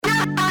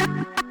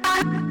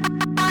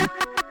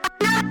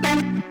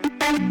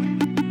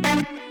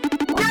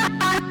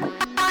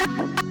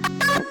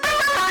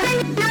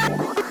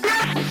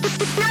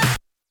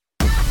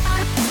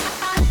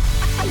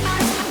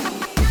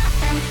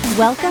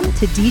Welcome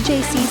to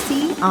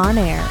DJCC On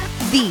Air,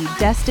 the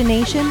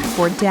destination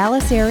for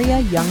Dallas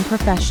area young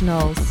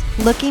professionals.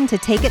 Looking to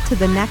take it to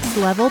the next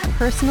level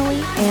personally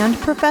and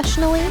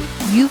professionally?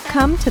 You've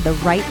come to the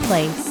right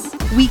place.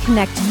 We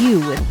connect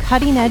you with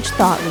cutting-edge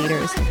thought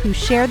leaders who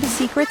share the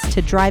secrets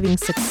to driving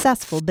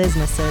successful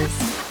businesses.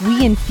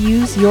 We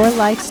infuse your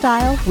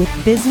lifestyle with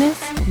business,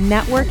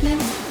 networking,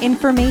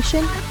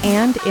 information,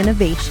 and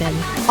innovation,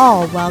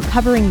 all while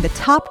covering the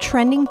top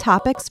trending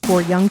topics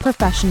for young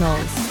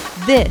professionals.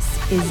 This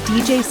is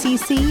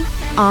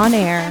DJCC On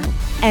Air.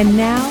 And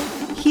now,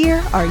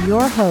 here are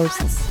your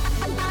hosts.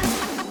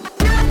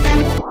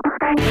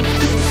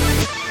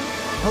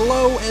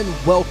 Hello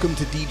and welcome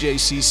to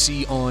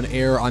DJCC On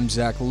Air. I'm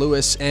Zach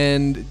Lewis,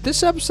 and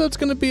this episode's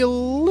going to be a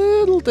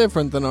little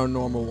different than our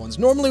normal ones.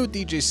 Normally with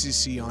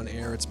DJCC On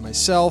Air, it's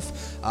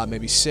myself,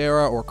 maybe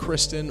Sarah or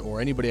Kristen,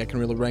 or anybody I can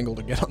really wrangle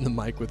to get on the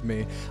mic with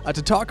me,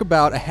 to talk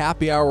about a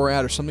happy hour we're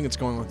at or something that's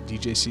going on with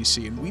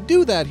DJCC. And we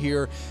do that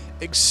here,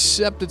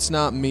 except it's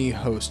not me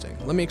hosting.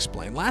 Let me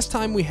explain. Last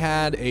time we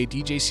had a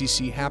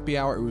DJCC happy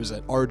hour, it was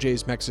at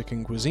RJ's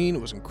Mexican Cuisine.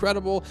 It was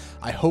incredible.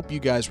 I hope you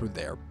guys were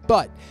there.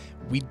 But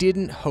we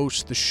didn't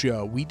host the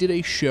show. We did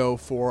a show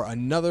for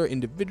another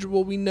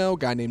individual we know, a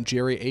guy named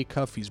Jerry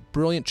Acuff. He's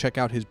brilliant. Check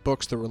out his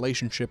books, The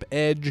Relationship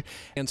Edge,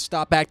 and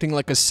Stop Acting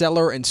Like a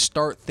Seller and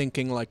Start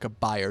Thinking Like a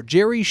Buyer.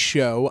 Jerry's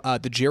show,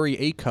 the Jerry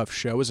Acuff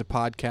Show, is a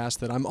podcast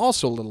that I'm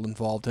also a little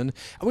involved in.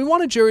 And we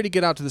wanted Jerry to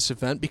get out to this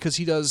event because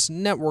he does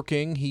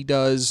networking, he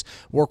does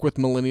work with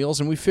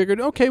millennials, and we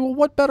figured, okay, well,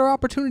 what better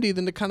opportunity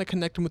than to kind of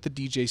connect him with the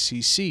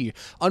DJCC?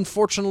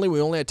 Unfortunately, we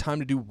only had time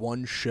to do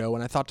one show,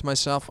 and I thought to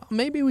myself,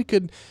 maybe we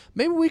could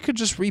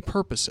just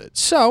repurpose it.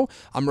 So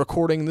I'm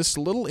recording this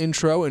little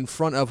intro in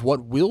front of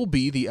what will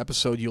be the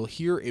episode you'll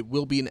hear. It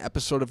will be an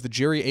episode of the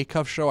Jerry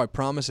Acuff Show. I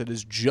promise it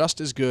is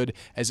just as good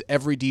as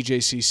every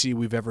DJCC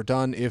we've ever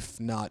done, if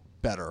not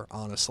better,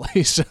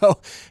 honestly. So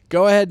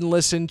go ahead and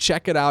listen,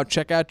 check it out,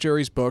 check out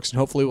Jerry's books, and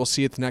hopefully we'll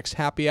see you at the next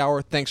happy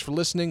hour. Thanks for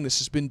listening. This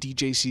has been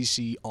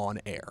DJCC On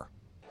Air.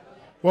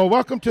 Well,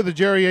 welcome to the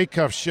Jerry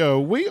Acuff Show.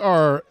 We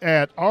are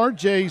at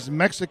RJ's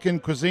Mexican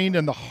Cuisine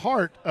in the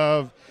heart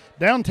of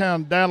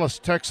downtown Dallas,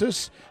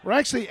 Texas. We're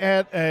actually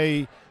at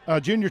a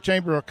Junior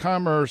Chamber of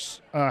Commerce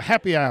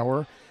happy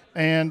hour,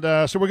 and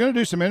so we're going to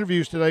do some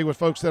interviews today with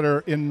folks that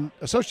are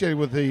associated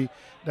with the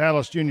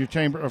Dallas Junior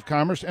Chamber of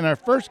Commerce. And our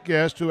first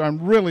guest, who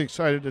I'm really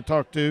excited to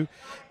talk to,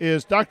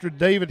 is Dr.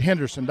 David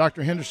Henderson.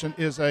 Dr. Henderson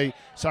is a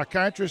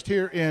psychiatrist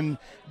here in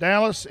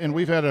Dallas, and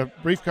we've had a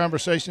brief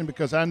conversation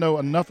because I know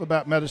enough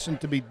about medicine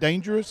to be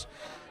dangerous.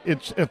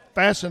 It's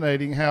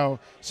fascinating how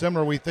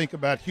similar we think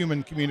about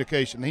human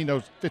communication. He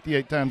knows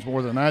 58 times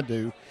more than I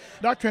do.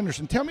 Dr.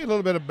 Henderson, tell me a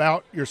little bit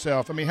about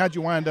yourself. I mean, how'd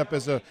you wind up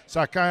as a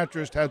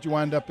psychiatrist? How'd you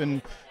wind up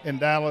in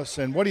Dallas?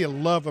 And what do you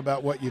love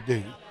about what you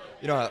do?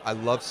 You know, I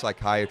love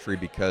psychiatry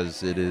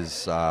because it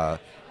is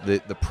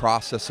the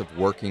process of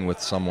working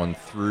with someone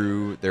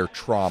through their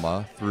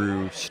trauma,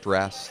 through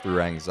stress,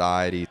 through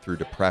anxiety, through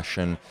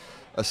depression,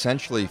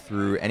 essentially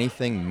through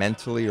anything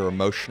mentally or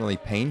emotionally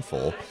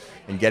painful,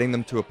 and getting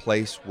them to a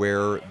place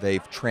where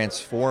they've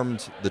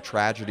transformed the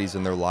tragedies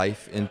in their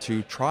life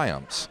into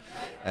triumphs.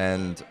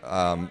 And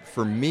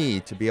for me,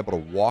 to be able to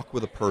walk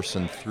with a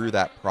person through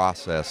that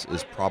process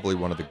is probably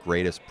one of the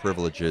greatest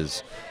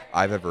privileges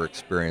I've ever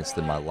experienced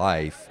in my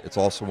life. It's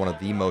also one of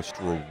the most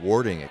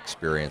rewarding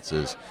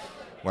experiences.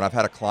 When I've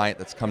had a client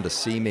that's come to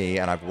see me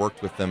and I've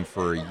worked with them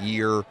for a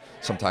year,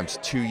 sometimes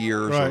 2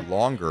 years or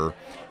longer,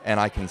 and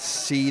I can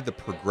see the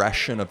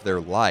progression of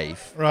their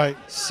life,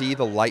 see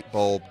the light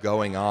bulb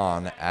going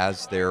on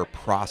as they're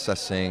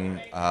processing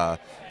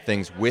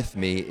things with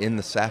me in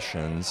the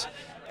sessions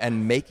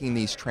and making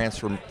these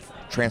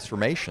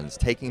transformations,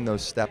 taking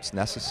those steps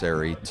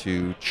necessary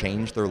to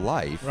change their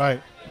life.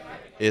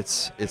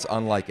 It's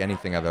unlike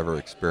anything I've ever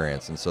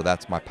experienced, and so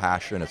that's my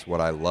passion. It's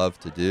what I love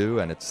to do,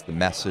 and it's the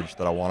message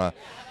that I want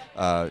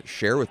to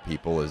share with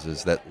people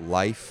is that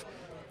life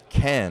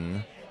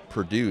can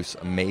produce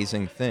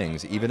amazing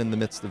things, even in the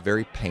midst of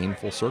very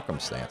painful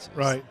circumstances.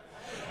 Right.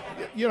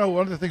 You know,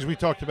 one of the things we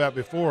talked about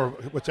before,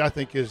 which I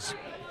think is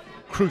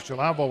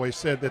crucial, I've always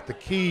said that the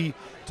key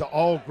to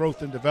all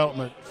growth and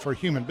development for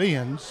human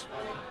beings,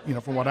 you know,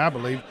 from what I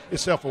believe,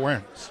 is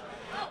self-awareness.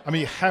 I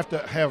mean, you have to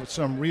have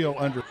some real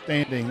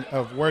understanding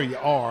of where you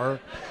are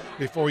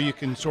before you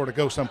can sort of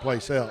go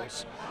someplace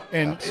else.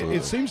 And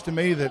it seems to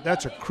me that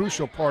that's a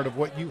crucial part of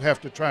what you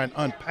have to try and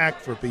unpack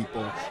for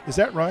people. Is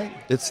that right?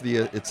 It's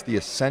the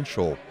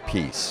essential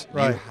piece. You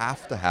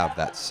have to have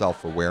that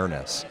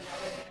self-awareness.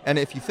 And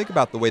if you think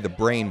about the way the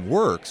brain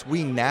works,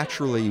 we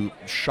naturally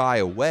shy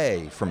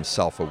away from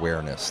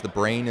self-awareness. The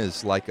brain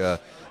is like a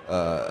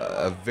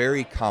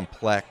very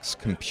complex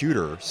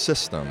computer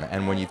system,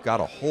 and when you've got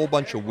a whole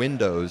bunch of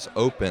windows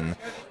open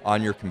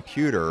on your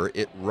computer,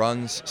 it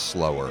runs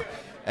slower.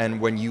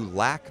 And when you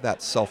lack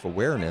that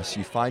self-awareness,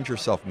 you find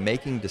yourself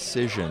making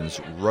decisions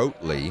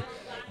rotely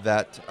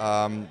that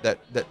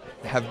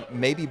have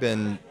maybe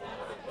been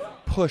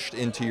pushed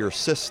into your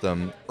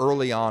system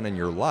early on in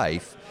your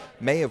life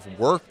may have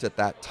worked at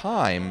that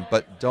time,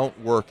 but don't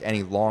work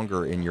any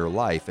longer in your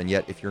life. And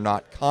yet, if you're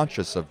not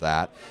conscious of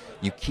that,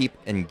 you keep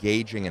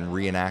engaging and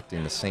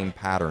reenacting the same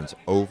patterns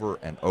over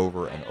and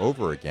over and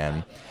over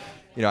again.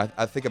 You know,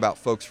 I think about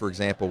folks, for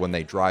example, when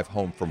they drive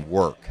home from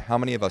work. How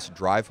many of us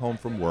drive home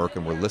from work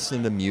and we're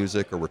listening to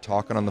music, or we're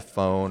talking on the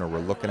phone, or we're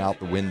looking out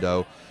the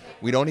window?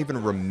 We don't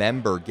even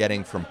remember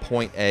getting from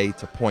point A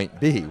to point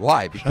B.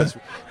 Why? Because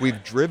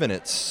we've driven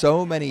it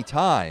so many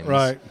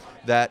times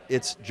that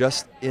it's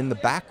just in the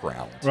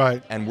background.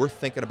 Right. And we're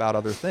thinking about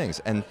other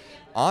things. And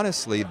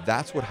honestly,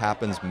 that's what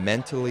happens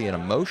mentally and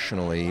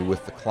emotionally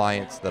with the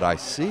clients that I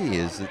see,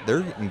 is that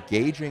they're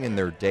engaging in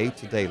their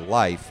day-to-day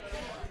life,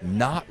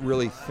 not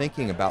really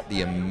thinking about the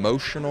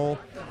emotional,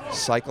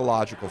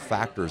 psychological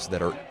factors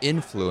that are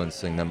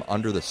influencing them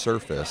under the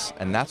surface.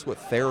 And that's what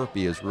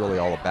therapy is really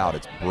all about.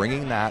 It's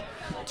bringing that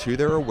to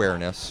their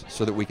awareness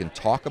so that we can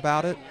talk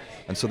about it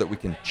and so that we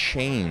can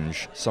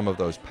change some of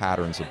those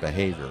patterns of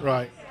behavior.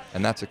 Right.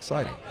 And that's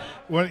exciting.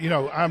 Well, you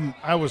know, I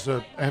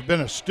have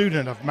been a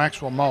student of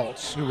Maxwell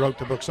Maltz, who wrote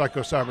the book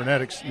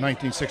Psycho-Cybernetics in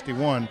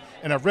 1961,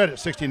 and I've read it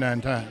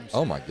 69 times.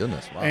 Oh my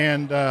goodness! Wow.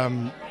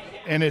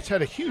 And it's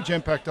had a huge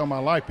impact on my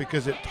life,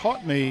 because it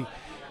taught me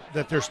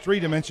that there's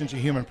 3 dimensions of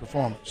human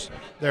performance.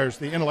 There's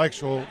the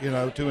intellectual,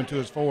 2 and 2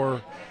 is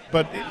 4,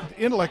 but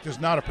intellect is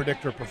not a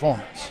predictor of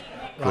performance.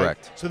 Right?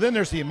 Correct. So then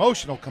there's the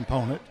emotional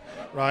component,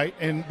 right?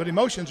 But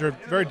emotions are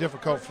very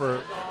difficult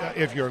for,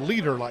 if you're a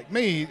leader like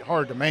me,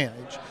 hard to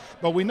manage.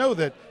 But we know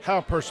that how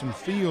a person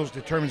feels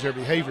determines their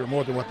behavior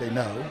more than what they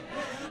know.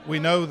 We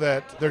know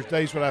that there's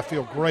days when I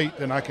feel great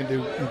and I can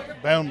do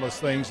boundless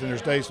things, and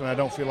there's days when I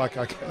don't feel like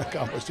I can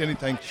accomplish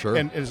anything. Sure.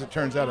 And as it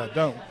turns out, I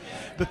don't.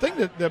 The thing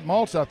that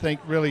Maltz, I think,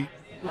 really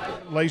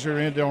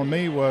lasered in on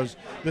me was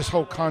this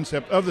whole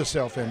concept of the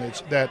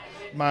self-image, that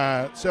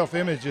my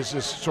self-image is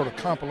this sort of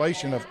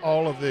compilation of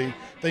all of the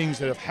things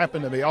that have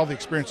happened to me, all the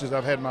experiences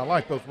I've had in my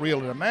life, both real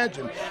and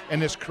imagined,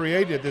 and it's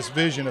created this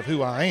vision of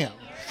who I am.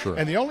 Sure.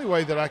 And the only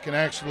way that I can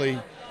actually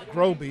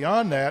grow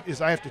beyond that is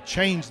I have to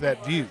change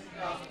that view.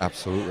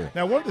 Absolutely.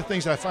 Now, one of the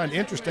things I find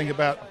interesting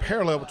about a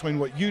parallel between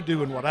what you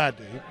do and what I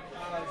do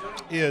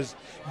is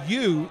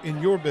you, in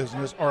your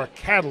business, are a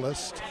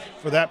catalyst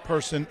for that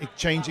person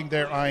changing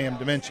their I am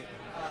dimension.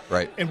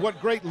 Right. And what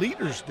great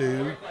leaders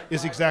do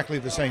is exactly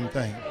the same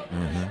thing.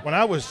 Mm-hmm. When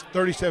I was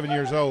 37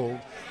 years old,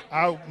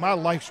 my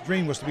life's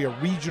dream was to be a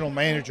regional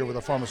manager with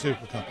a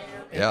pharmaceutical company.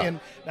 And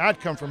I'd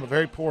come from a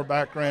very poor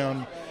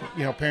background.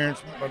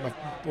 Parents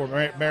were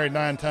married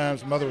 9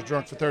 times. Mother was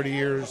drunk for 30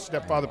 years.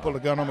 Stepfather pulled a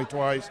gun on me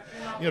twice.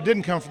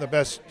 Didn't come from the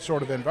best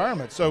sort of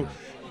environment. So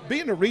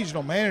being a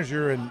regional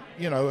manager and,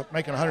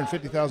 making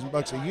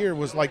 $150,000 a year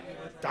was like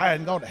I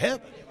hadn't gone to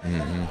heaven.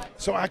 Mm-hmm.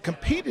 So I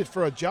competed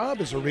for a job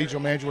as a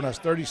regional manager when I was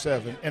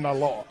 37, and I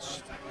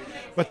lost.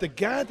 But the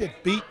guy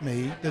that beat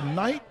me, the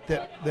night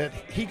that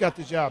he got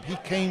the job, he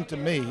came to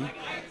me.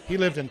 He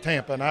lived in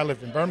Tampa, and I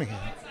lived in Birmingham.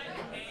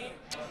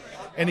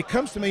 And he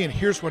comes to me, and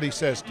here's what he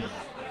says to me.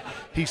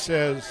 He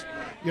says,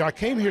 I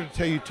came here to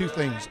tell you 2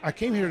 things. I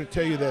came here to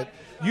tell you that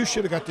you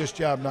should have got this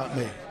job, not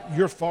me.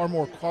 You're far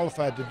more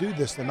qualified to do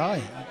this than I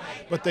am.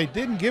 But they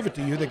didn't give it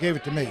to you. They gave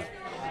it to me.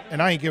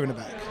 And I ain't giving it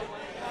back.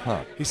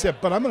 Huh. He said,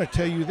 but I'm going to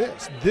tell you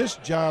this. This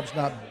job's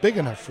not big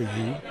enough for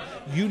you.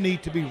 You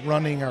need to be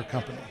running our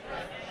company.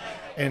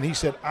 And he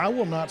said, I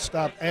will not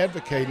stop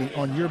advocating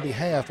on your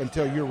behalf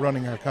until you're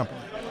running our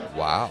company.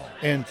 Wow.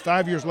 And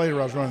 5 years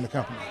later, I was running the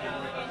company.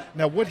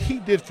 Now, what he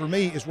did for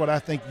me is what I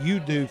think you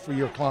do for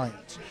your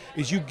clients,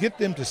 is you get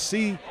them to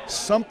see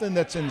something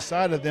that's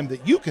inside of them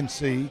that you can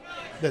see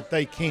that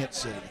they can't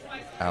see.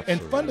 Absolutely.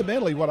 And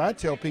fundamentally, what I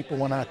tell people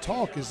when I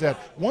talk is that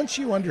once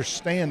you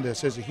understand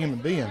this as a human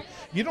being,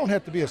 you don't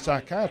have to be a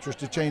psychiatrist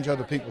to change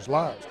other people's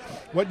lives.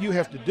 What you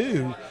have to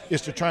do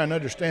is to try and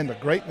understand the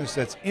greatness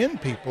that's in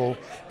people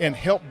and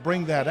help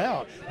bring that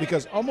out,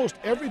 because almost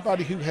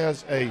everybody who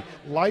has a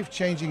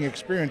life-changing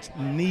experience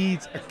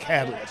needs a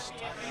catalyst.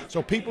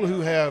 So people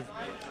who have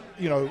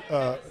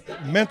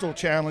mental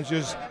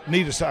challenges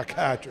need a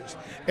psychiatrist,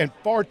 and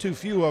far too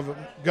few of them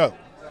go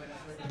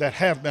that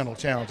have mental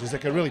challenges that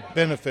can really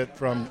benefit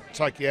from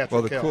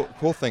psychiatric help. Well, the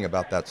cool thing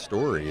about that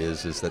story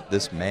is that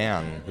this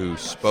man who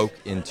spoke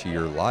into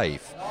your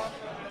life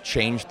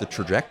changed the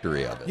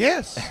trajectory of it.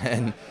 Yes.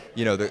 And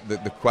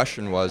the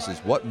question is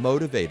what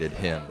motivated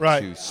him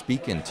to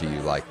speak into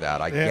you like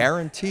that? I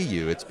guarantee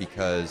you it's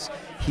because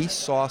he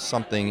saw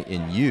something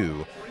in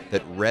you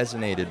that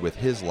resonated with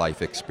his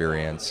life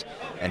experience,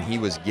 and he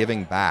was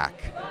giving back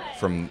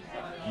from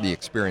the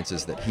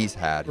experiences that he's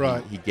had.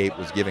 Right. He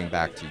was giving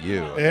back to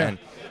you. Yeah.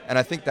 And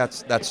I think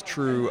that's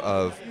true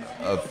of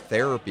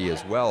therapy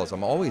as well. As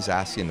I'm always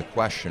asking the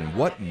question,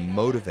 what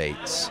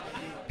motivates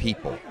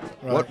people?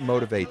 Right. What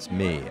motivates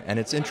me? And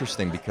it's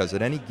interesting because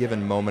at any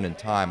given moment in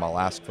time, I'll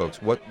ask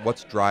folks,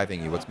 what's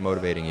driving you? What's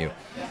motivating you?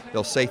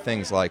 They'll say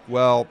things like,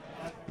 well,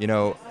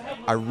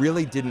 I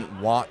really didn't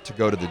want to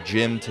go to the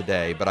gym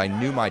today, but I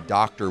knew my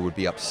doctor would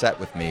be upset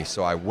with me,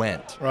 so I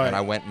went. Right. And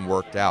I went and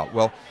worked out.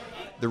 Well,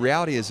 the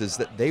reality is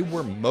that they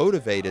were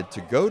motivated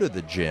to go to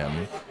the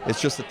gym. It's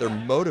just that their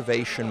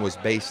motivation was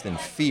based in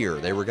fear.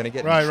 They were going to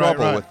get in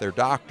trouble with their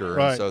doctor,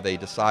 and so they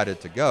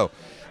decided to go.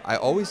 I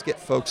always get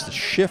folks to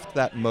shift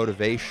that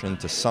motivation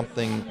to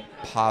something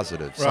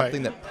positive,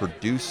 something that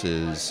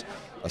produces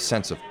a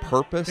sense of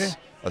purpose,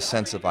 a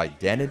sense of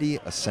identity,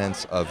 a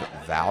sense of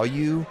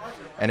value.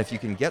 And if you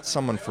can get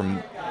someone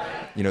from,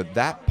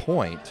 that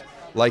point,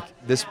 like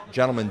this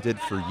gentleman did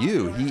for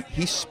you,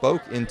 he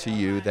spoke into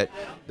you that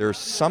there's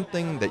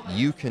something that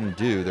you can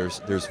do,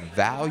 there's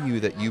value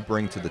that you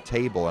bring to the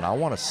table, and I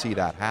want to see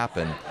that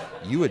happen.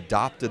 You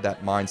adopted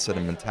that mindset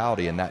and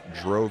mentality, and that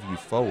drove you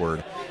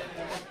forward.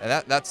 And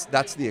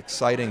that's the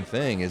exciting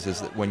thing is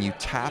that when you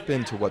tap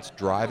into what's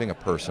driving a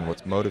person,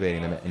 what's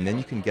motivating them, and then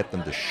you can get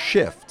them to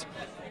shift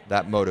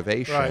that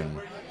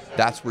motivation,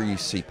 that's where you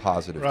see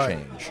positive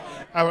change.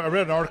 I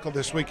read an article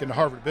this week in the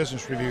Harvard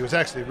Business Review. It was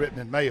actually written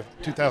in May of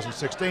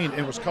 2016, and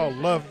it was called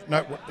Love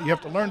Network. You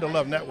have to learn to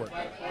love network.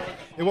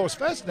 And what was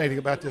fascinating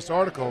about this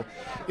article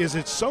is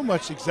it's so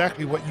much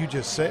exactly what you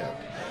just said.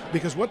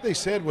 Because what they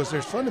said was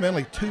there's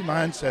fundamentally two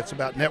mindsets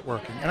about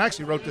networking. And I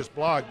actually wrote this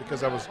blog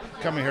because I was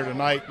coming here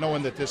tonight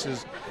knowing that this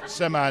is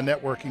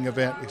semi-networking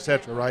event, et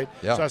cetera, right?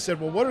 Yeah. So I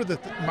said, well, what are the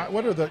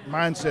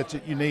mindsets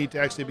that you need to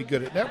actually be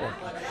good at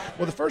networking?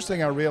 Well, the first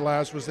thing I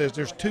realized was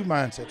there's two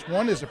mindsets.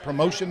 One is a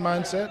promotion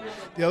mindset.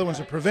 The other one's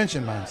a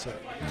prevention mindset.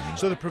 Mm-hmm.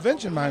 So the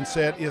prevention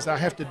mindset is I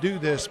have to do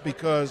this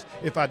because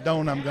if I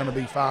don't, I'm going to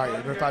be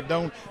fired. Or if I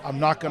don't,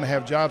 I'm not going to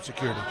have job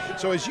security.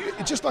 So it's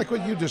just like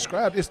what you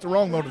described, it's the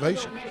wrong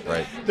motivation.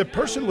 Right. The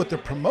person with the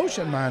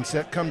promotion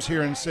mindset comes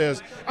here and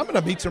says, I'm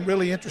going to meet some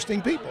really interesting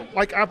people,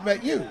 like I've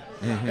met you.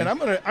 Mm-hmm. And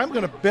I'm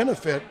going to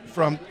benefit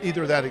from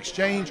either that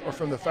exchange or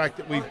from the fact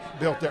that we've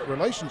built that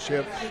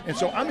relationship. And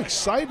so I'm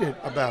excited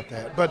about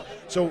that. But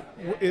so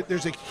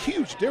there's a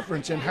huge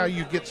difference in how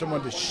you get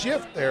someone to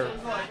shift their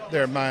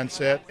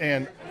mindset.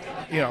 And,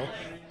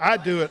 I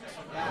do it,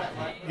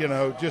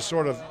 just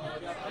sort of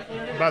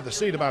by the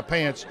seat of my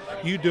pants.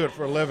 You do it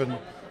for a living.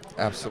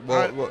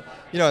 Absolutely. Well,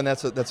 and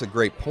that's a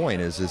great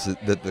point. Is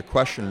that the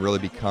question really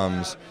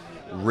becomes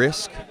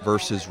risk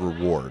versus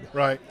reward.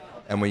 Right.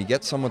 And when you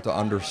get someone to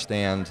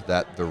understand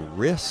that the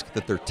risk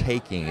that they're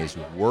taking is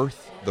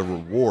worth the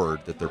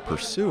reward that they're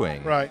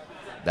pursuing, right,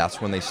 that's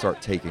when they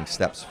start taking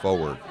steps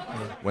forward.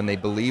 Mm-hmm. When they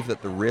believe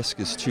that the risk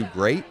is too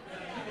great,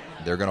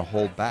 they're going to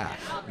hold back.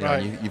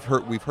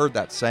 We've heard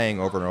that saying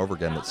over and over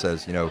again that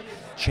says,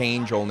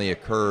 change only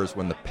occurs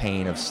when the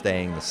pain of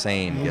staying the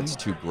same gets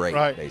too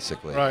great,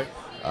 basically. Right.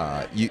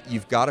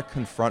 You've got to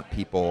confront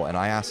people, and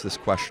I ask this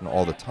question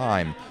all the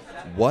time,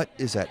 what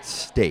is at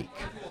stake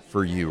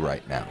for you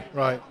right now?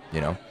 Right.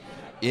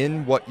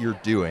 In what you're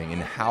doing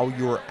and how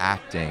you're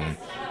acting,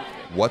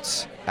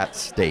 what's at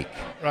stake?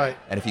 Right.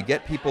 And if you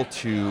get people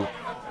to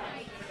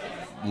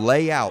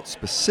lay out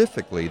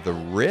specifically the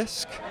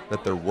risk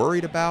that they're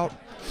worried about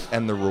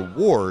and the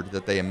reward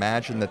that they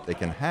imagine that they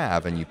can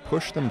have, and you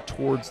push them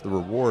towards the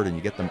reward and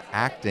you get them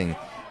acting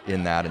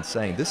in that and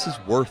saying, this is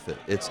worth it.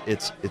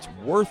 It's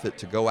worth it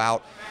to go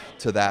out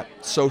to that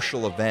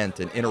social event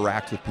and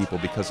interact with people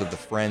because of the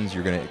friends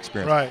you're going to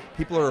experience. Right.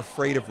 People are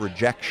afraid of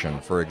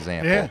rejection, for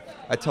example. Yeah.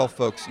 I tell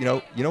folks, you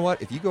know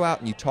what? If you go out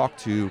and you talk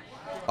to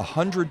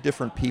 100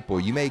 different people,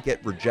 you may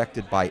get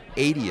rejected by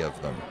 80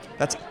 of them.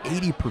 That's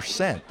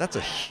 80%. That's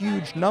a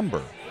huge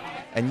number.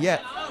 And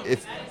yet,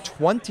 if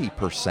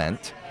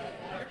 20%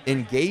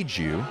 engage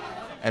you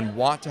and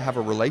want to have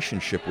a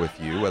relationship with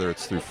you, whether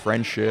it's through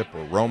friendship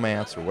or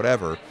romance or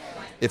whatever,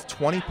 if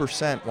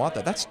 20% want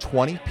that, that's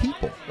 20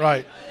 people.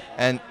 Right.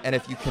 And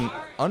if you can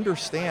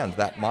understand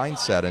that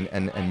mindset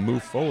and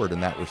move forward in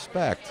that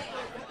respect,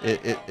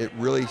 it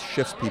really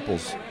shifts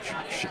people's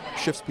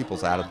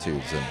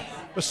attitudes.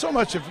 But so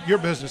much of your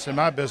business and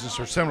my business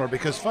are similar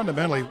because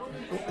fundamentally,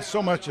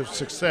 so much of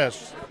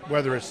success,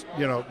 whether it's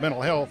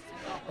mental health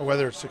or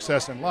whether it's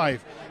success in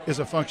life, is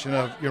a function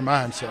of your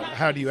mindset.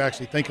 How do you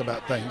actually think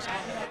about things?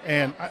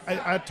 And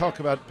I talk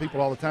about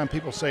people all the time.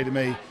 People say to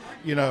me,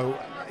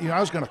 I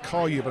was going to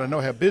call you, but I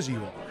know how busy you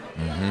are.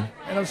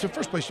 Mm-hmm. And I said,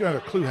 first place, you don't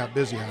have a clue how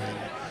busy I am.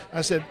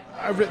 I said,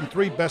 I've written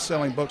 3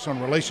 best-selling books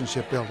on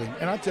relationship building.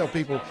 And I tell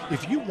people,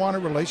 if you want a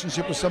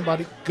relationship with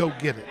somebody, go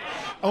get it.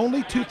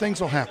 Only 2 things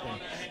will happen.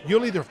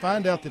 You'll either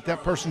find out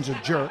that person's a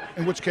jerk,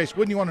 in which case,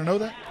 wouldn't you want to know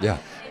that? Yeah.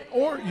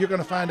 Or you're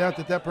going to find out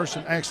that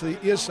person actually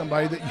is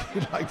somebody that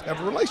you'd like to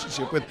have a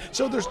relationship with.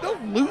 So there's no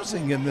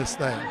losing in this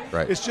thing.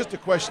 Right. It's just a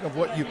question of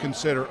what you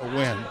consider a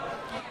win.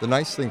 The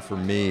nice thing for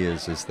me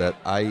is that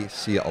I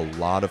see a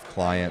lot of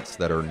clients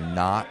that are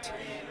not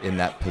in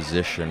that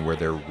position where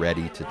they're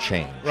ready to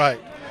change. Right.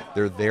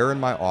 They're there in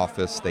my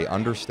office, they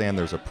understand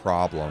there's a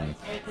problem,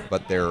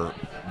 but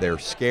they're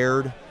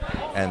scared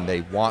and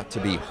they want to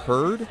be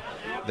heard,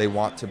 they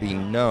want to be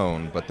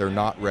known, but they're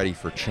not ready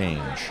for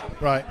change.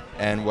 Right.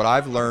 And what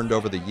I've learned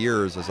over the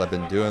years as I've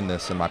been doing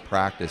this in my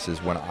practice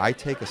is when I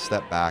take a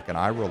step back and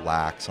I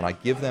relax and I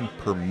give them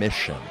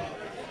permission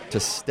to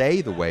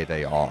stay the way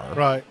they are.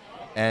 Right.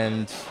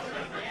 And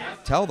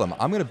tell them,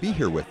 I'm going to be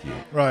here with you.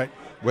 Right.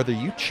 whether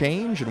you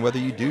change and whether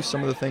you do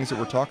some of the things that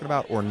we're talking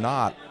about or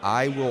not,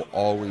 I will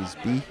always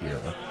be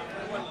here.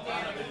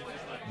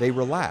 They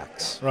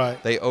relax.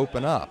 Right. They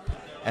open up.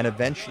 And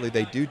eventually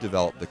they do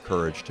develop the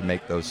courage to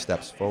make those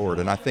steps forward.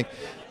 And I think,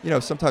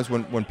 sometimes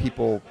when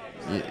people,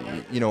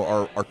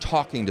 are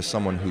talking to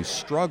someone who's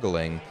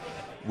struggling,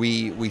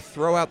 we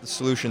throw out the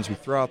solutions, we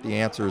throw out the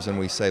answers, and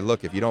we say,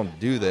 look, if you don't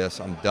do this,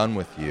 I'm done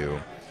with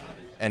you.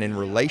 And in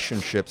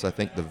relationships, I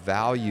think the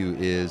value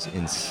is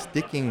in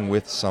sticking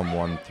with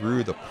someone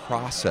through the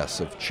process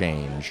of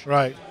change.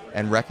 Right.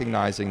 And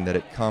recognizing that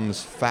it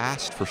comes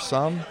fast for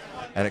some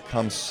and it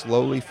comes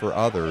slowly for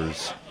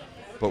others.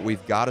 But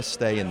we've got to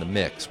stay in the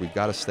mix. We've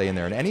got to stay in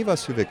there. And any of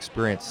us who've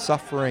experienced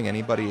suffering,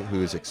 anybody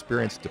who has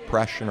experienced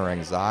depression or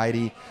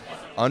anxiety,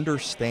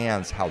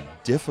 understands how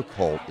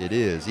difficult it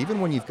is. Even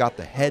when you've got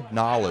the head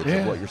knowledge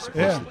of what you're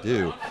supposed to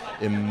do,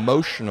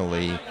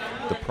 emotionally,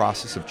 the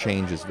process of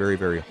change is very,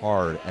 very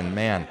hard. And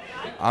man,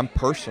 I'm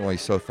personally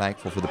so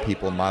thankful for the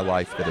people in my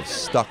life that have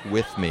stuck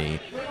with me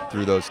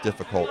through those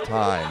difficult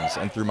times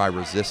and through my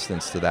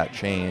resistance to that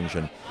change.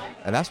 And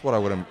that's what I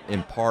would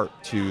impart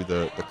to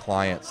the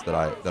clients that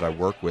I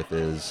work with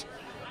is,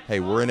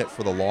 hey, we're in it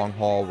for the long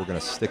haul. We're going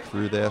to stick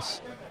through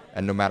this.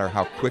 And no matter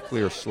how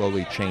quickly or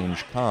slowly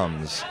change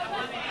comes,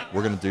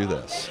 we're going to do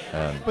this.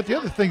 But the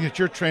other thing that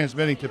you're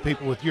transmitting to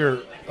people with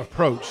your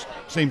approach,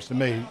 seems to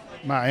me,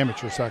 my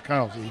amateur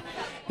psychology,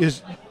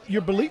 is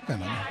your belief in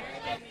them.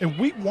 And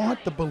we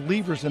want the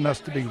believers in us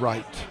to be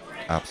right.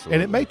 Absolutely.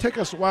 And it may take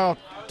us a while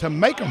to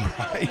make them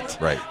right.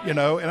 Right. And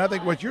I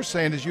think what you're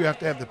saying is you have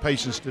to have the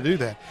patience to do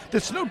that.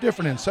 That's no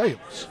different in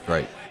sales.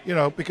 Right.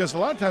 Because a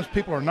lot of times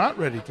people are not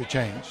ready to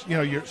change.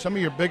 Some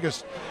of your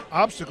biggest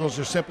obstacles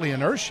are simply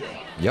inertia.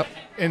 Yep.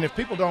 And if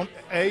people don't,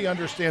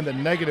 understand the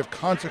negative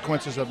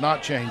consequences of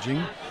not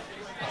changing,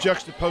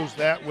 juxtapose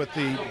that with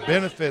the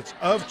benefits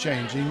of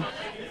changing,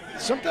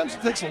 sometimes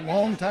it takes a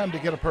long time to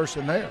get a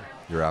person there.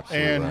 You're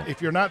absolutely and right.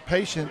 if you're not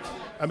patient,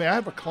 I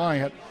have a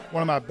client,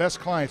 one of my best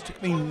clients,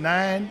 took me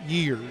 9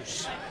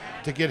 years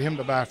to get him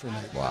to buy from me.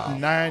 Wow.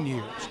 9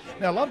 years.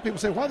 Now, a lot of people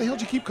say, why the hell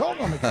did you keep calling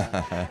on me?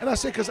 And I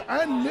said, because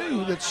I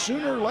knew that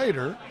sooner or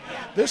later,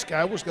 this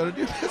guy was going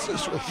to do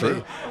business with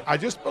me. I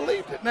just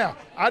believed it. Now,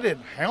 I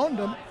didn't hound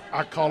him.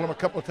 I called him a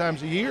couple of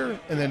times a year,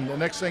 and then the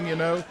next thing you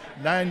know,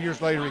 9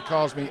 years later, he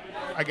calls me,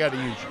 I got to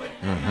use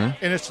you. Mm-hmm.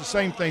 And it's the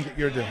same thing that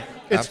you're doing.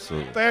 It's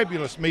Absolutely.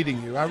 Fabulous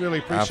meeting you. I really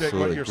appreciate Absolutely.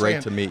 what you're Great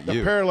saying. to meet the you.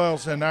 The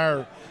parallels in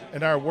our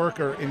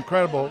work are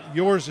incredible.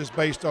 Yours is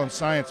based on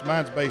science.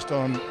 Mine's based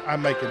on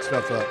I'm making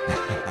stuff up.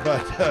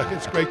 But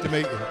it's great to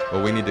meet you.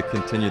 Well, we need to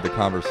continue the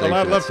conversation.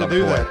 Well, I'd love at some to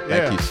do point. that.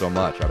 Thank you so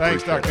much.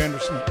 Thanks, appreciate Dr. it.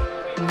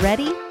 Henderson.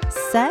 Ready,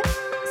 set,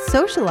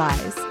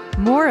 socialize.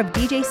 More of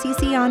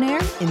DJCC On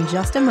Air in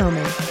just a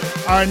moment.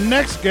 Our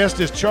next guest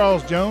is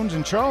Charles Jones,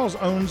 and Charles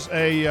owns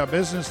a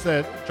business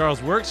that...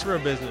 Charles works for a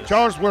business.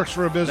 Charles works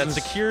for a business.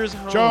 That secures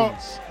homes.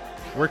 Charles.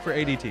 Work for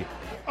ADT.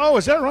 Oh,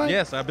 is that right?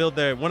 Yes, I build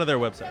one of their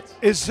websites.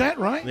 Is that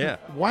right? Yeah.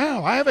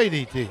 Wow, I have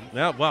ADT.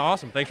 Yeah, well,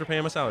 awesome. Thanks for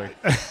paying my salary.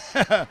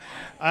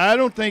 I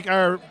don't think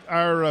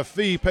our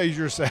fee pays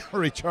your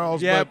salary,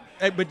 Charles. Yeah,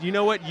 but you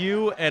know what?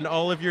 You and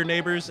all of your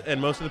neighbors and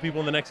most of the people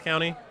in the next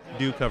county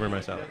do cover my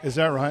salary. Is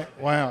that right?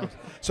 Wow.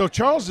 So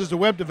Charles is the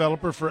web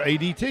developer for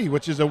ADT,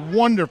 which is a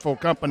wonderful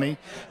company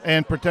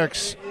and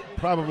protects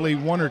probably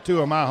one or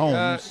two of my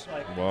homes.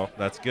 Well,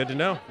 that's good to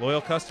know.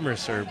 Loyal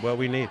customers are what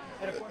we need.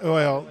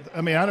 Well,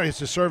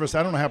 it's a service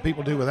I don't know how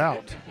people do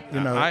without.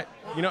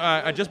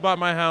 I just bought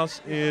my house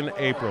in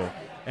April,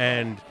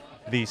 and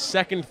the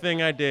second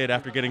thing I did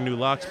after getting new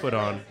locks put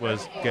on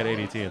was get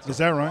ADT installed. Is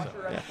that right?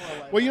 So, yeah.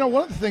 Well,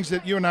 one of the things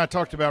that you and I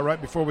talked about right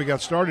before we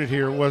got started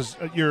here was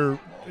your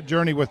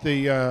journey with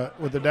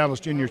the Dallas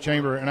Junior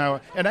Chamber, and I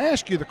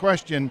asked you the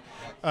question,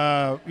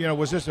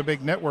 was this a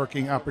big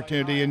networking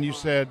opportunity? And you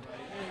said,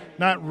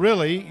 not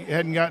really. You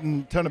hadn't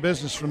gotten a ton of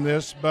business from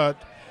this,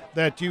 but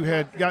that you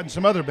had gotten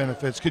some other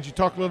benefits. Could you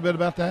talk a little bit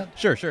about that?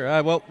 Sure.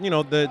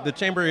 The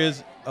chamber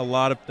is a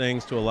lot of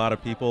things to a lot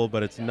of people,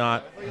 but it's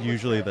not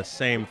usually the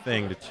same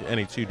thing to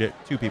any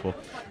two people.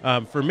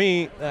 For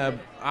me,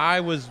 I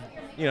was,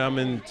 I'm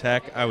in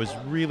tech. I was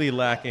really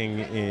lacking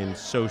in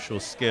social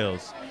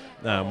skills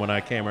when I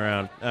came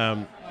around.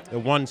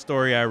 One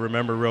story I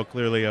remember real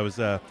clearly, I was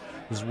at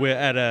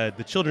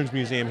the Children's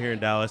Museum here in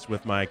Dallas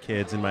with my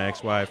kids and my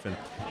ex-wife,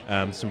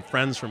 and some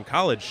friends from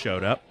college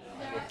showed up.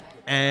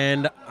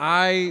 And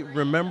I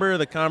remember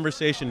the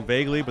conversation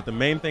vaguely, but the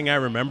main thing I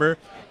remember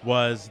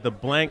was the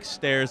blank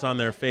stares on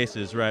their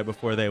faces right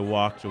before they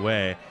walked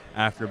away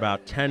after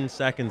about 10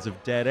 seconds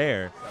of dead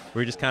air,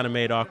 where we just kind of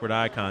made awkward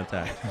eye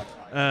contact.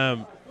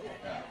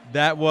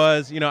 that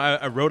was,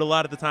 I wrote a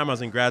lot at the time. I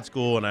was in grad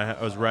school, and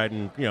I was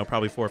writing,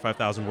 probably 4,000 or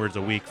 5,000 words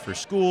a week for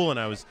school, and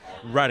I was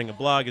writing a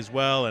blog as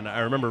well. And I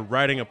remember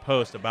writing a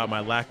post about my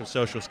lack of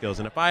social skills.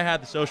 And if I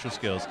had the social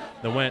skills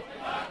that went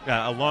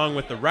along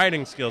with the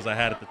writing skills I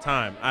had at the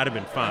time, I'd have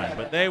been fine.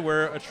 But they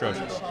were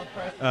atrocious.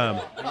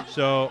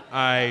 So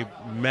I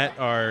met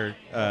our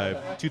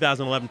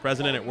 2011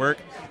 president at work,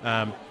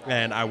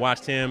 and I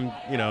watched him,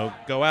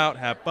 go out,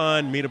 have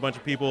fun, meet a bunch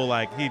of people.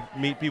 Like, he'd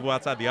meet people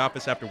outside the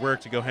office after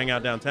work to go hang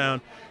out downtown.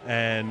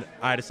 And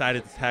I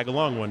decided to tag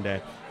along one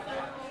day,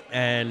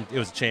 and it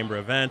was a chamber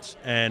event.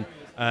 And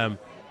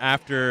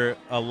after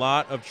a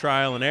lot of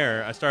trial and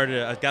error,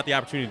 I got the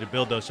opportunity to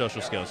build those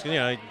social skills.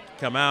 I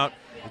come out,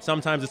 and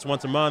sometimes it's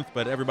once a month,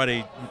 but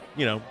everybody,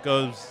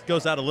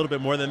 goes out a little bit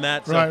more than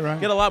that. So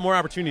right. Get a lot more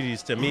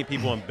opportunities to meet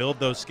people and build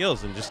those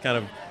skills, and just kind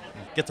of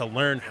get to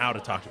learn how to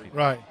talk to people.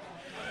 Right.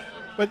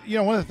 But,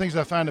 one of the things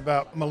I find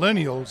about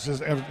millennials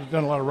is, and I've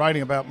done a lot of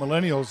writing about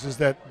millennials, is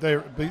that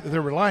their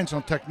reliance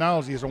on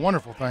technology is a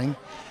wonderful thing,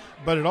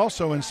 but it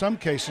also, in some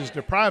cases,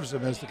 deprives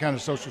them as the kind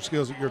of social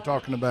skills that you're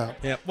talking about.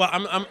 Yeah, well,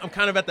 I'm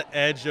kind of at the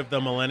edge of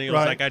the millennials.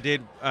 Right. Like I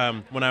did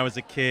when I was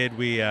a kid,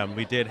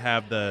 we did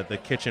have the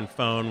kitchen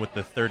phone with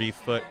the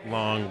 30-foot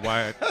long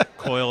wire,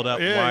 coiled up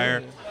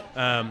wire.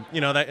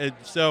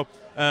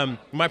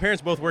 My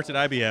parents both worked at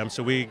IBM,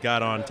 so we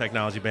got on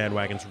technology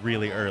bandwagons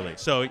really early.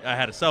 So I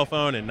had a cell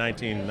phone in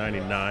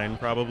 1999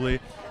 probably,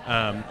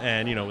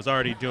 and was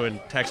already doing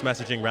text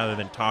messaging rather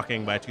than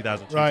talking by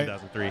 2002, right.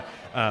 2003.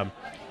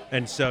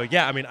 And so,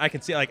 I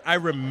can see, I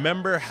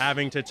remember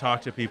having to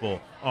talk to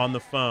people on the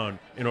phone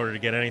in order to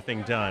get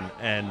anything done.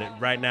 And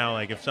right now,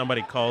 if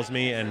somebody calls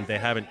me and they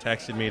haven't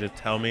texted me to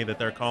tell me that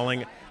they're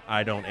calling,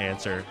 I don't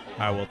answer.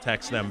 I will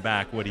text them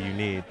back, what do you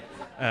need?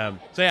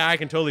 I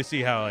can totally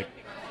see how,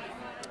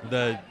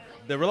 the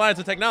reliance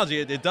on technology,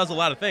 it does a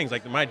lot of things.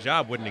 Like, my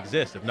job wouldn't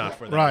exist if not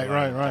for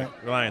the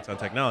reliance on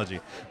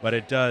technology. But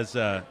it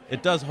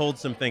does hold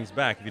some things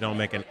back if you don't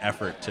make an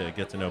effort to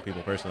get to know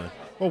people personally.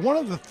 Well, one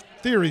of the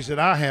theories that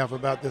I have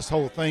about this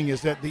whole thing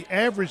is that the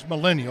average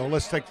millennial,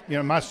 let's take, I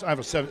have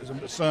a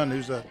son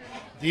who's at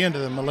the end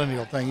of the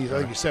millennial thing. I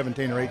think he's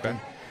 17 or 18.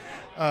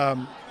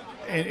 Okay.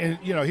 And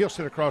he'll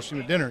sit across from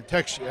you at dinner and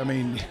text you. I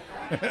mean,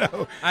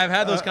 I've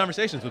had those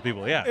conversations with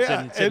people,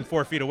 sitting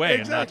 4 feet away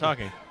and not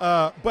talking.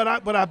 But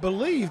I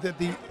believe that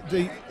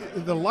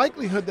the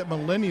likelihood that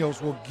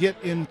millennials will get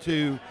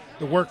into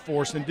the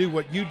workforce and do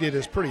what you did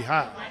is pretty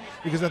high,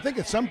 because I think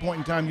at some point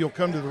in time you'll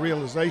come to the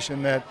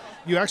realization that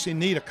you actually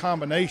need a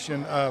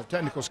combination of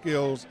technical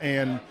skills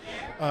and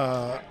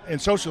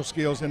social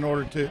skills in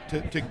order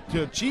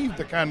to achieve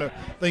the kind of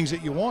things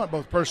that you want,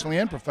 both personally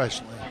and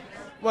professionally.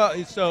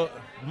 Well, so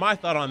my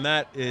thought on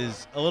that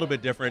is a little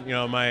bit different.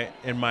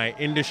 In my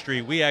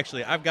industry,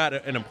 I've got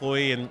an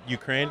employee in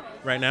Ukraine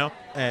right now,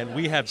 and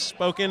we have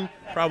spoken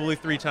probably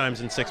 3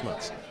 times in 6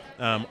 months.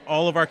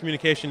 All of our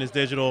communication is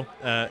digital.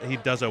 He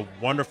does a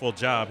wonderful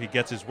job. He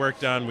gets his work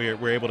done.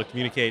 We're able to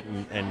communicate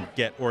and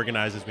get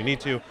organized as we need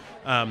to.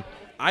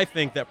 I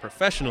think that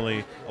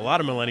professionally, a lot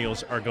of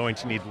millennials are going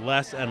to need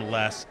less and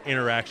less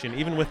interaction,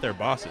 even with their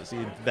bosses.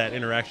 That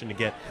interaction to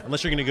get,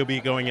 unless you're going to be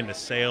going into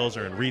sales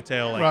or in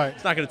retail,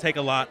 It's not going to take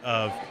a lot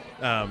of,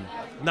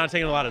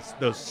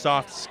 those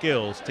soft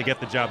skills to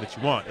get the job that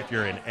you want. If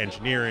you're in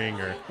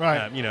engineering or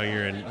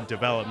you're in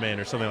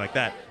development or something like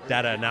that,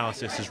 data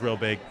analysis is real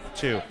big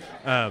too.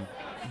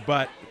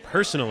 But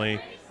personally,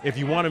 if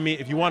you want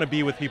to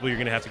be with people, you're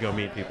going to have to go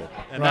meet people,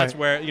 and that's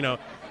where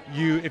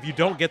if you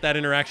don't get that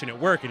interaction at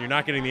work and you're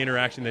not getting the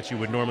interaction that you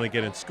would normally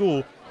get in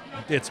school,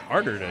 it's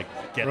harder to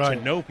get to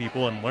know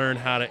people and learn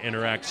how to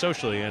interact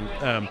socially.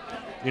 And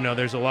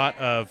there's a lot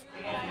of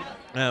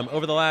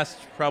over the last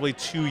probably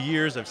 2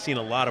 years, I've seen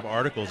a lot of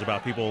articles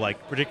about people,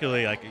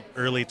 particularly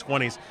early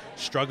 20s,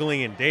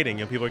 struggling in dating.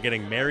 People are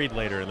getting married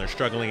later and they're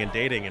struggling in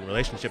dating and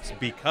relationships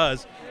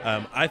because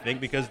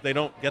they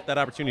don't get that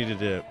opportunity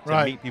to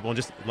meet people and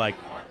just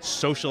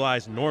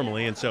socialize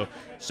normally. And so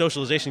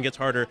socialization gets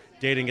harder,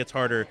 dating gets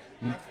harder,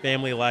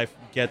 family life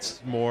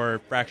gets more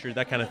fractured,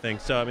 that kind of thing.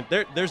 So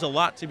there's a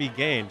lot to be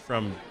gained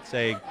from,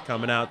 say,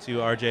 coming out to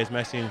RJ's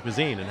Mexican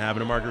Cuisine and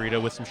having a margarita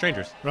with some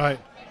strangers. Right.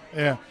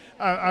 Yeah.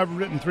 I've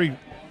written 3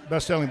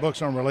 best-selling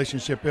books on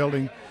relationship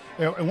building,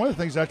 and one of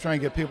the things I try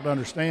and get people to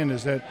understand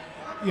is that,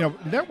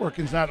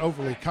 networking is not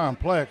overly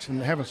complex,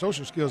 and having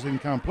social skills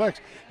isn't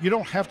complex. You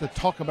don't have to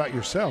talk about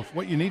yourself.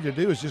 What you need to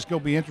do is just go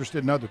be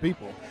interested in other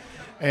people,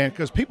 and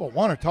because people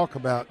want to talk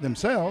about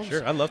themselves.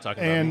 Sure, I love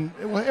talking about me.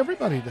 And well,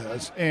 everybody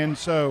does, and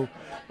so,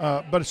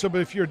 but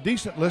if you're a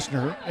decent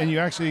listener and you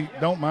actually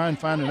don't mind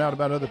finding out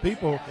about other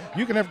people,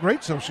 you can have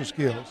great social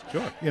skills.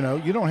 Sure.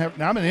 You don't have.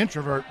 Now I'm an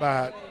introvert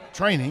by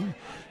training.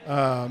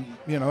 What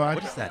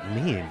does that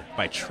mean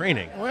by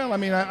training? Well,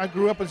 I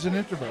grew up as an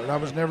introvert. I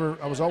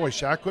was always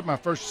shy. I quit my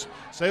first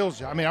sales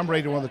job. I'm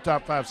rated one of the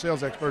top 5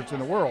 sales experts in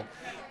the world.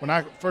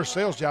 When first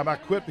sales job, I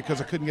quit because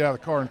I couldn't get out of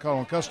the car and call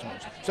on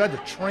customers. So I had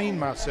to train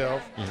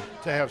myself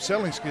to have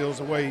selling skills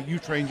the way you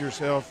trained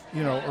yourself,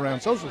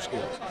 around social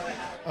skills.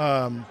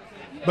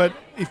 But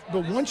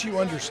once you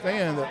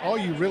understand that all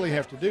you really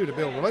have to do to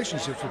build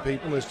relationships with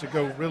people is to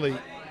go really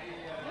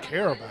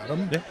care about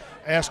them,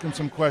 ask them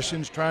some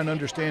questions, try and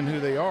understand who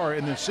they are,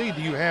 and then see,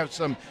 do you have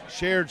some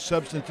shared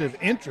substantive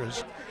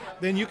interest,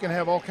 then you can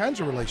have all kinds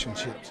of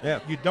relationships. Yeah.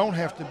 You don't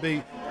have to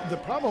be. The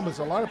problem is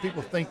a lot of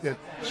people think that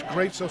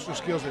great social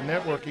skills and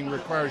networking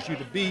requires you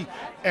to be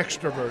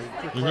extroverted,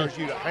 requires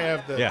you to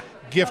have the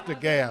gift of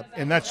gab,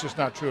 and that's just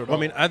not true at all. I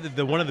mean,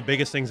 one of the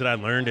biggest things that I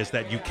learned is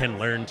that you can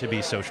learn to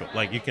be social.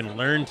 Like, you can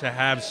learn to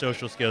have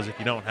social skills. If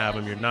you don't have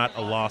them, you're not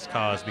a lost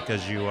cause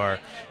because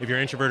if you're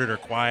introverted or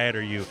quiet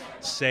or you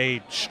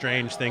say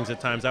strange things at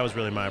times. That was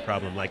really my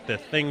problem. Like, the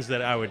things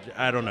that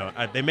I don't know,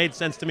 they made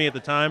sense to me at the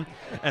time,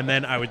 and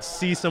then I would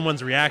see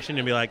someone's reaction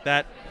and be like,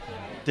 that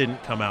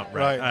didn't come out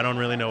right. I don't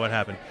really know what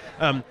happened.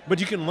 But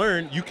you can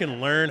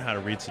learn how to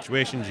read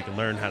situations. You can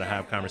learn how to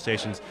have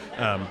conversations,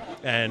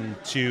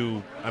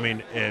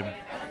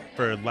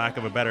 for lack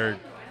of a better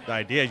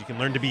idea, you can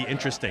learn to be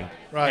interesting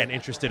and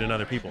interested in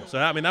other people. So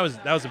I mean, that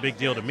was a big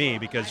deal to me,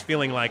 because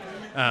feeling like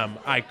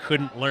I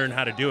couldn't learn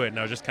how to do it and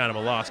I was just kind of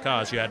a lost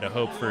cause. You had to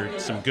hope for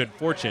some good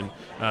fortune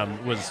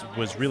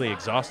was really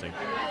exhausting.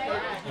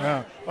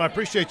 Wow. Well, I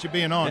appreciate you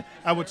being on.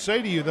 I would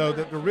say to you, though,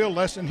 that the real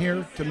lesson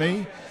here to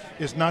me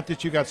is not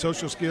that you got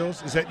social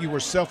skills, is that you were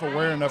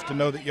self-aware enough to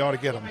know that you ought to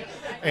get them.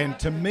 And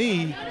to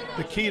me,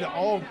 the key to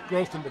all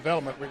growth and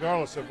development,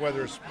 regardless of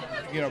whether it's,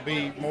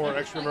 be more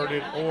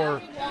extroverted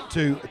or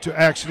to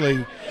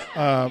actually,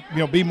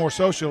 be more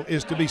social,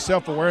 is to be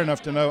self-aware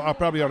enough to know I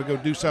probably ought to go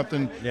do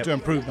something to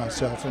improve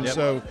myself. And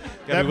so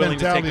that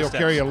mentality will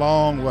carry a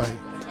long way.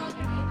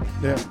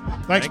 Yeah.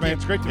 Thanks, man.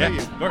 It's great to meet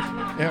you. Of course.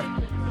 Yeah.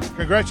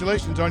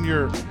 Congratulations on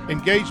your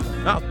engagement.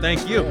 Oh,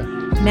 thank you.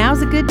 Yeah.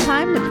 Now's a good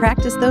time to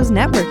practice those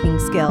networking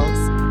skills.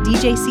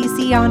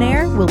 DJCC On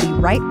Air will be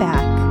right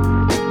back.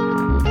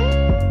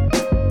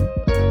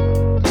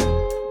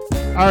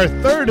 Our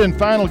third and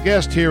final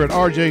guest here at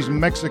RJ's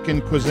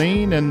Mexican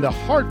Cuisine in the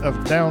heart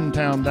of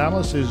downtown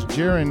Dallas is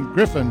Gerren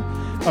Griffin,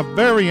 a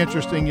very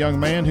interesting young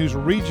man who's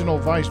Regional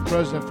Vice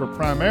President for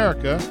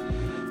Primerica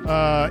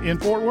in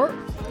Fort Worth.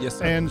 Yes,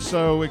 sir. And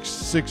so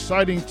it's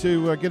exciting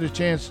to get a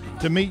chance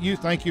to meet you.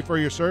 Thank you for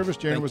your service.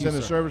 Gerren was in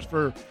the service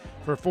for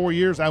 4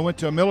 years. I went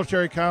to a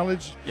military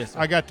college. Yes, sir.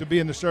 I got to be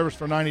in the service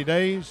for 90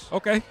 days.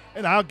 Okay.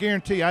 And I'll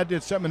guarantee I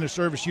did something in the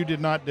service you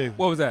did not do.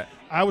 What was that?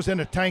 I was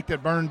in a tank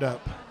that burned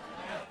up.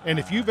 And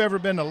if you've ever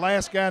been the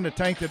last guy in the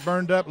tank that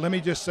burned up, let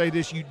me just say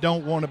this, you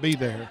don't want to be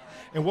there.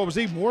 And what was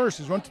even worse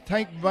is once the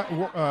tank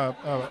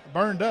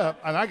burned up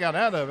and I got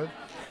out of it,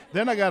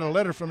 then I got a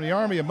letter from the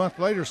Army a month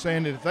later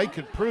saying that if they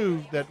could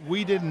prove that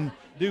we didn't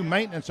do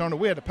maintenance on it,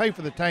 we had to pay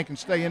for the tank and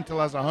stay until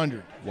I was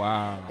 100.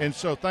 Wow. And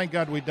so thank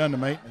God we'd done the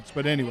maintenance.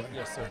 But anyway,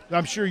 yes, sir.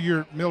 I'm sure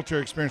your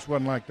military experience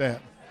wasn't like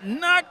that.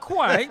 Not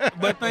quite,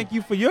 but thank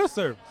you for your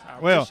service. I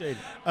appreciate it.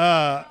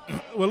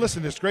 Well,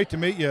 listen, it's great to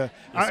meet you.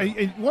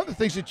 And one of the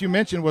things that you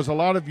mentioned was a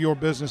lot of your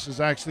business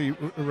is actually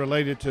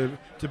related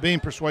to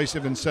being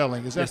persuasive and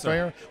selling. Is that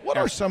fair? What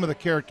are some of the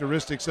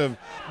characteristics of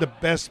the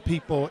best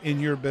people in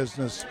your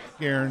business,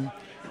 Gerren?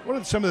 What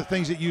are some of the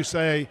things that you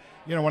say,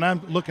 when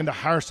I'm looking to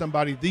hire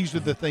somebody, these are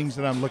the things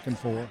that I'm looking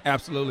for?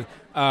 Absolutely.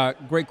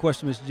 Great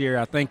question, Mr. Jerry.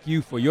 I thank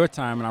you for your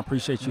time, and I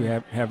appreciate you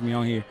having me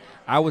on here.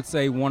 I would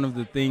say one of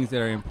the things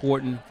that are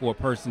important for a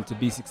person to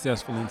be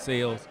successful in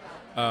sales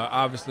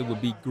obviously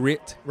would be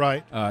grit,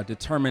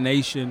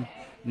 determination,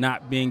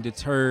 not being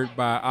deterred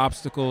by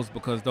obstacles,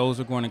 because those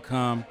are going to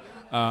come.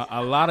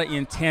 A lot of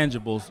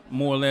intangibles,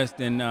 more or less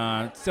than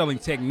selling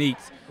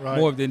techniques.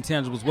 More of the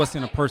intangibles, what's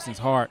in a person's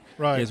heart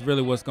is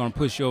really what's going to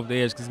push you over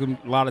the edge, because there's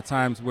a lot of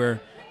times where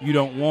you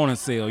don't want to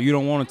sell, you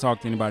don't want to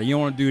talk to anybody, you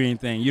don't want to do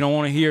anything, you don't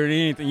want to hear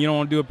anything, you don't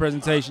want to do a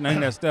presentation, any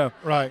of that stuff.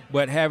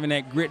 But having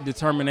that grit,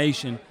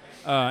 determination,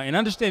 and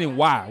understanding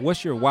why.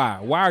 What's your why?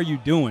 Why are you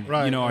doing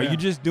it? Are you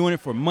just doing it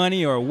for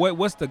money, or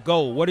what's the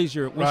goal? What's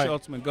your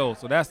ultimate goal?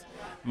 So that's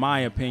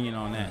my opinion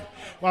on that.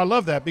 Well, I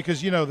love that,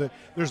 because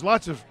there's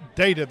lots of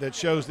data that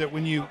shows that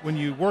when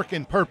you work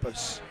in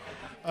purpose,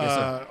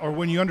 or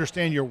when you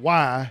understand your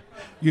why,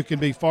 you can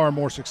be far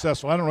more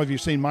successful. I don't know if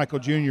you've seen Michael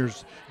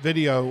Jr.'s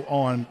video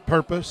on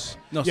purpose.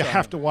 No, you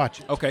have to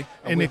watch it. Okay.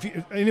 And if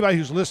anybody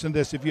who's listening to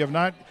this, if you have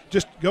not,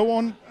 just go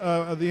on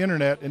the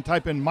internet and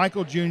type in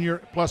Michael Jr.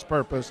 plus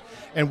purpose,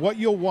 and what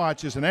you'll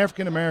watch is an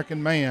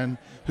African-American man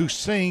who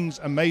sings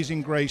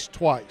Amazing Grace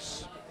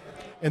twice.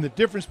 And the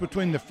difference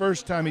between the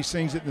first time he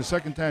sings it and the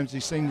second time he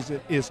sings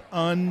it is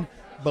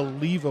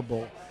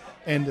unbelievable.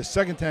 And the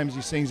second time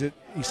he sings it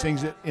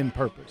in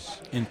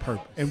purpose. In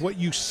purpose. And what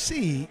you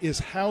see is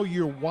how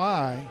your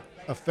why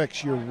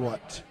affects your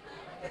what.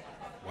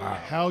 Wow.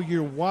 How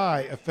your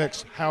why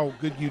affects how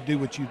good you do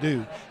what you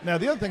do. Now,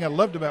 the other thing I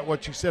loved about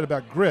what you said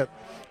about grit,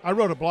 I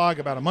wrote a blog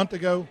about a month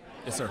ago.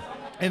 Yes, sir.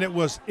 And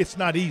it's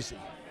not easy.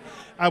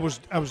 I was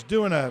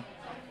doing a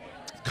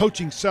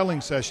coaching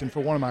selling session for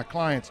one of my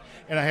clients,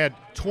 and I had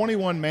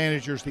 21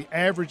 managers. The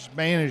average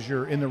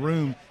manager in the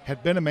room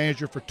had been a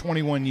manager for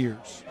 21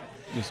 years.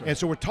 Yes, sir. And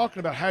so we're talking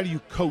about how do you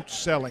coach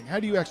selling? How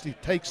do you actually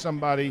take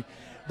somebody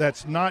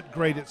that's not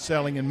great at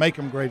selling and make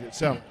them great at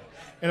selling?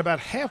 And about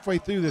halfway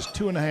through this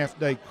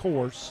 2.5-day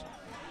course,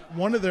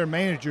 one of their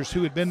managers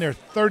who had been there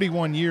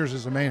 31 years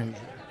as a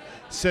manager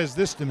says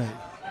this to me,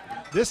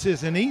 "This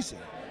isn't easy."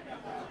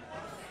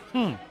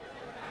 And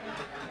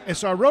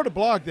so I wrote a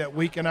blog that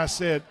week and I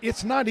said,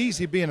 it's not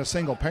easy being a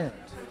single parent.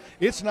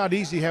 It's not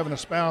easy having a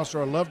spouse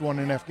or a loved one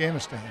in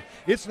Afghanistan.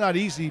 It's not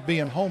easy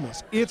being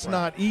homeless. It's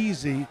not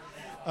easy,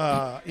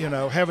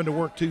 having to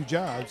work 2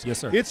 jobs. Yes,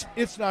 sir.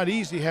 It's not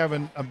easy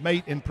having a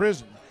mate in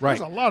prison. Right.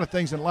 There's a lot of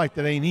things in life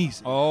that ain't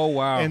easy. Oh,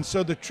 wow. And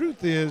so the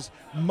truth is,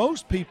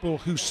 most people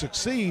who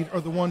succeed are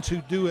the ones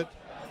who do it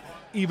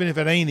even if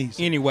it ain't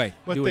easy. Anyway.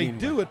 But they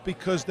do it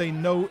because they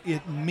know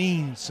it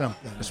means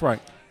something. That's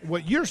right.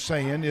 What you're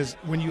saying is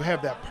when you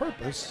have that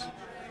purpose,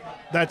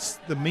 that's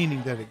the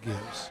meaning that it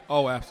gives.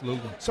 Oh,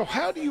 absolutely. So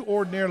how do you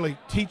ordinarily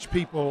teach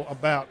people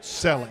about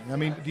selling? I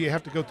mean, do you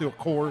have to go through a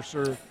course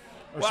or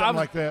something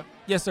like that?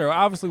 Yes, sir.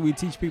 Obviously, we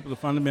teach people the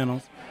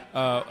fundamentals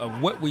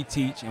of what we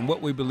teach and what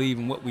we believe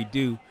and what we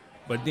do.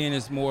 But then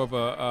it's more of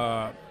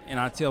and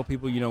I tell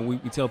people, we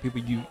tell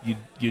people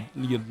you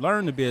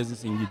learn the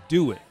business and you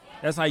do it.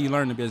 That's how you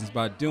learn the business,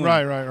 by doing it.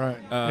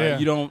 Right.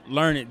 You don't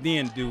learn it,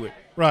 then do it.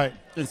 Right.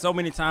 And so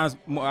many times,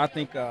 I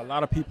think a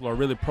lot of people are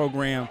really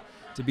programmed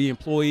to be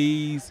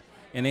employees,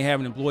 and they have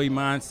an employee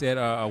mindset,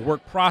 a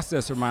work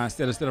processor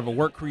mindset instead of a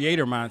work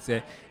creator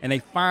mindset, and they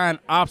find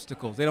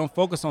obstacles. They don't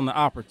focus on the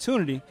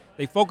opportunity.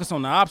 They focus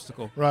on the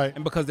obstacle. Right.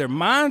 And because their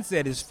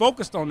mindset is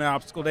focused on the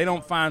obstacle, they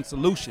don't find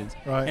solutions.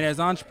 Right. And as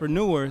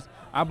entrepreneurs,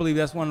 I believe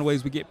that's one of the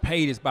ways we get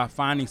paid is by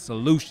finding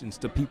solutions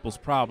to people's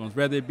problems,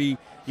 whether it be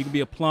you can be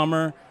a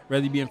plumber,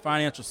 whether it be in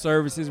financial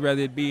services,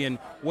 whether it be in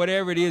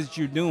whatever it is that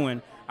you're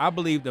doing. I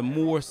believe the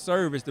more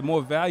service, the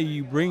more value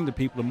you bring to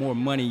people, the more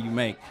money you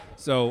make.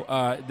 So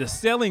the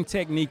selling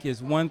technique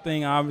is one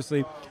thing,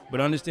 obviously, but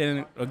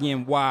understanding,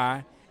 again,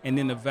 why, and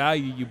then the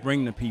value you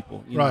bring to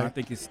people. I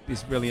think it's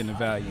really in the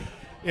value.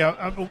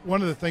 Yeah,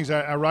 one of the things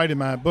I write in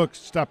my book,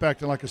 Stop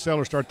Acting Like a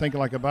Seller, Start Thinking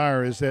Like a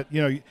Buyer, is that,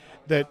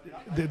 that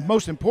the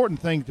most important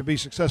thing to be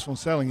successful in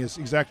selling is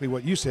exactly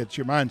what you said. It's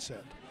your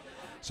mindset.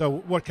 So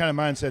what kind of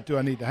mindset do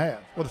I need to have?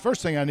 Well, the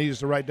first thing I need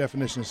is the right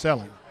definition of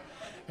selling.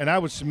 And I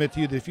would submit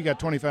to you that if you got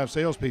 25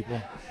 salespeople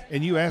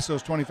and you ask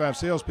those 25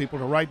 salespeople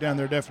to write down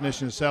their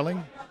definition of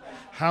selling,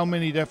 how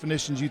many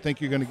definitions you think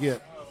you're going to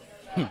get?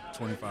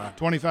 25.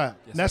 25.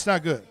 Yes, and that's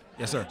not good.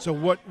 Yes, sir. So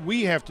what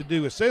we have to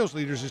do as sales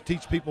leaders is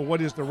teach people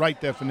what is the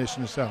right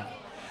definition of selling.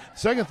 The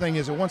second thing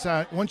is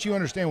that once you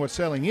understand what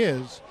selling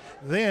is,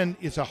 then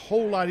it's a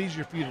whole lot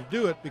easier for you to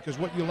do it, because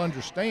what you'll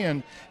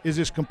understand is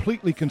it's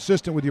completely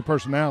consistent with your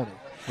personality.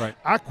 Right.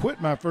 I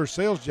quit my first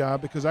sales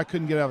job because I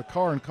couldn't get out of the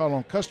car and call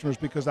on customers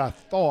because I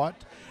thought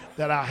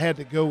that I had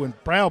to go and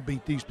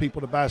browbeat these people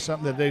to buy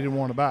something that they didn't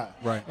want to buy.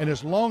 Right. And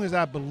as long as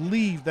I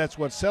believed that's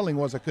what selling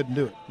was, I couldn't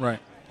do it. Right.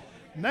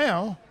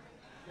 Now,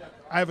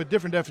 I have a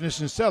different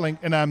definition of selling,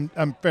 and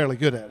I'm fairly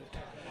good at it.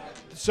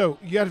 So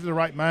you got to have the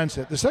right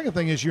mindset. The second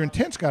thing is your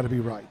intent's got to be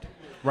right.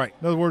 Right.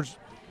 In other words,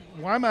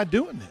 why am I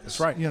doing this? That's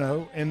right.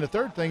 And the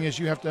third thing is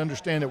you have to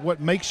understand that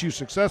what makes you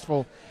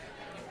successful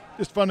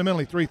is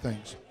fundamentally 3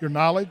 things. Your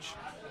knowledge,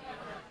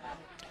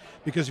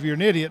 because if you're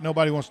an idiot,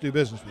 nobody wants to do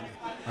business with you.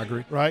 I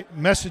agree. Right?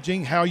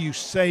 Messaging, how you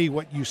say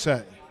what you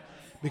say,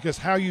 because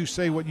how you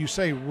say what you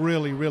say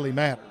really, really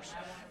matters.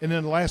 And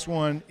then the last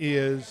one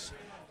is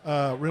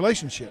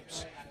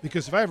relationships.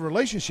 Because if I have a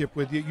relationship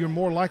with you, you're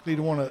more likely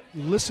to want to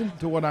listen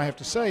to what I have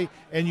to say,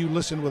 and you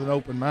listen with an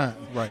open mind.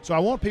 Right. So I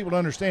want people to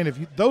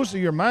understand, those are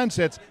your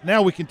mindsets,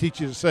 now we can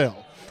teach you to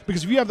sell.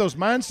 Because if you have those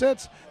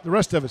mindsets, the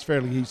rest of it's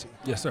fairly easy.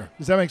 Yes, sir.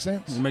 Does that make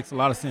sense? It makes a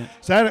lot of sense.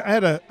 So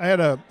I had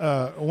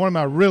one of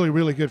my really,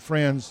 really good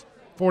friends,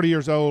 40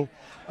 years old,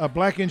 a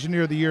Black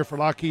Engineer of the Year for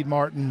Lockheed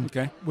Martin,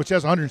 which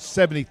has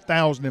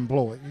 170,000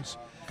 employees.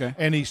 Okay.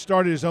 And he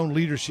started his own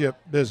leadership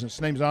business.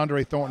 His name's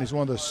Andre Thornton. He's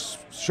one of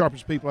the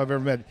sharpest people I've ever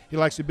met. He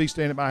likes to be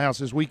staying at my house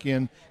this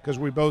weekend because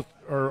we both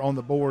are on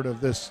the board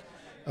of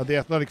the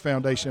athletic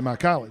foundation in my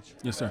college.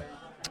 Yes, sir.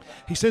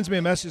 He sends me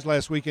a message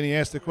last week, and he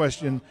asked the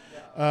question,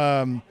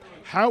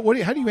 how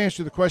do you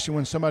answer the question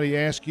when somebody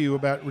asks you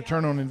about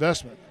return on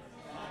investment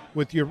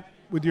with your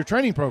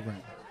training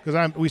program?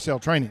 Because we sell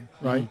training,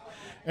 right?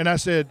 Mm-hmm. And I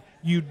said,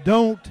 you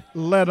don't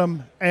let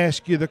them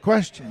ask you the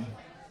question.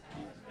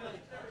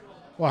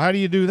 Well, how do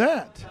you do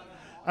that?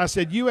 I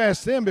said, you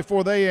ask them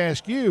before they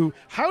ask you,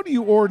 how do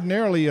you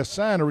ordinarily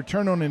assign a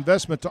return on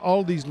investment to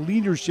all these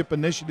leadership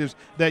initiatives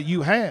that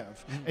you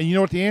have? Mm-hmm. And you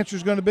know what the answer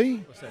is going to be?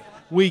 What's that?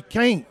 We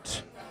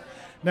can't.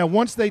 Now,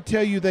 once they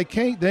tell you they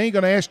can't, they ain't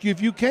going to ask you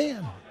if you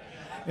can.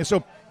 And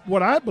so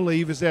what I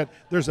believe is that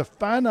there's a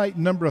finite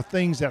number of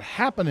things that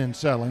happen in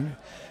selling,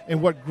 and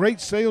what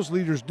great sales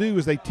leaders do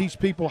is they teach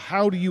people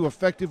how do you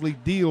effectively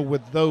deal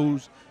with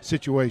those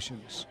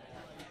situations.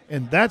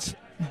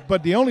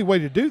 But the only way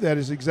to do that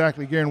is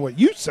exactly, Gerren, what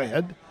you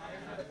said.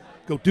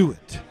 Go do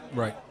it.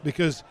 Right.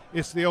 Because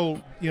it's the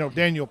old,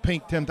 Daniel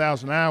Pink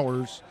 10,000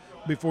 hours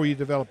before you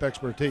develop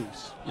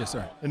expertise. Yes,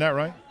 sir. Isn't that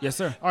right? Yes,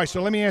 sir. All right,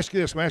 so let me ask you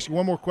this. I'm going to ask you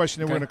one more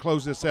question, and we're going to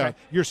close this out.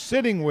 You're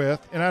sitting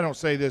with, and I don't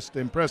say this to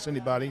impress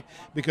anybody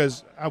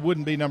because I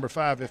wouldn't be number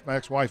 5 if my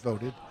ex-wife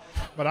voted,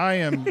 but I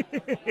am –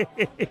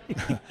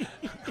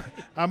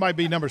 I might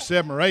be number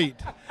 7 or 8,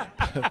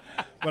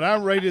 but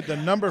I'm rated the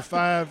number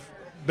 5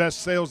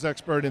 best sales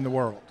expert in the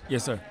world.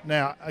 Yes, sir.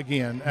 Now,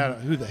 again,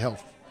 who the hell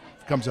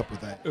comes up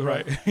with that?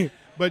 Right.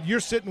 But you're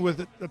sitting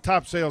with the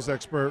top sales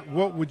expert.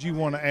 What would you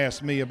want to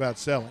ask me about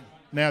selling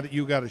now that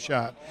you got a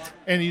shot?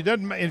 And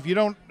if you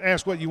don't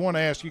ask what you want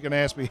to ask, you can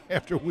ask me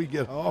after we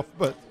get off.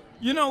 But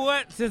you know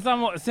what? Since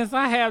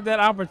I have that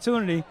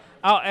opportunity,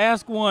 I'll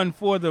ask one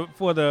for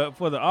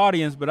the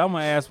audience, but I'm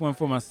gonna ask one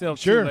for myself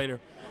too later.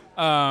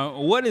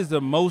 What is the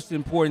most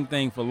important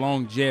thing for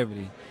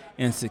longevity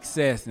and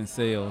success in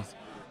sales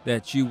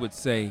that you would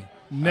say?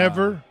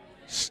 Never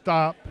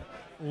stop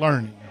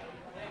learning.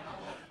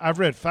 I've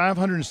read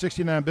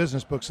 569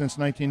 business books since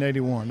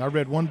 1981. I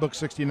read one book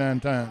 69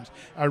 times.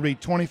 I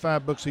read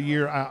 25 books a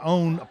year. I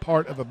own a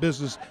part of a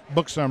business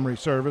book summary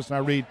service, and I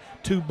read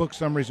 2 book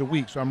summaries a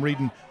week. So I'm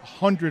reading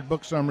 100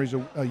 book summaries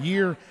a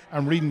year.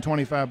 I'm reading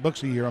 25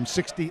 books a year. I'm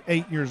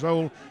 68 years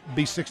old,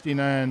 be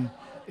 69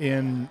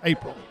 in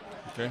April.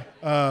 Okay.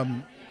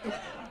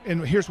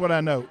 And here's what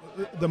I know.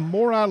 The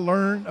more I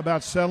learn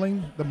about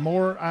selling, the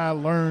more I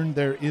learn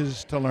there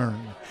is to learn.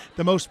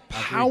 The most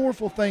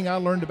powerful thing I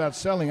learned about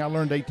selling, I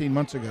learned 18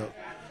 months ago.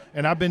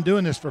 And I've been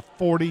doing this for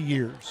 40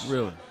 years.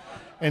 Really?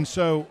 And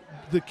so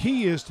the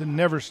key is to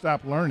never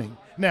stop learning.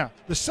 Now,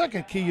 the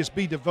second key is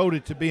be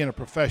devoted to being a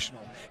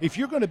professional. If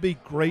you're going to be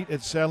great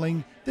at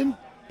selling, then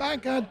by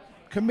God,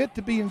 commit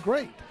to being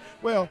great.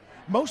 Well,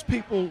 most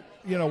people,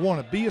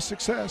 want to be a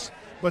success,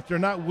 but they're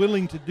not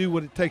willing to do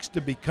what it takes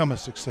to become a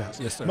success.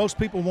 Yes, sir. Most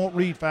people won't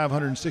read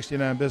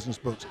 569 business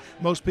books.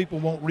 Most people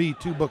won't read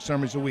 2 book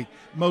summaries a week.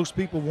 Most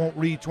people won't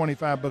read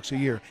 25 books a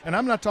year. And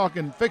I'm not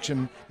talking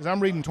fiction because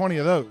I'm reading 20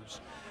 of those,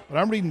 but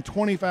I'm reading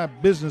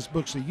 25 business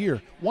books a year.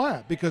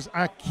 Why? Because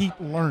I keep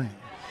learning.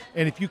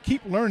 And if you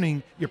keep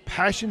learning, your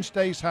passion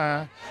stays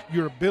high,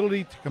 your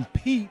ability to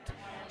compete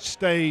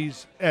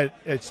stays at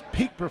its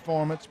peak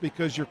performance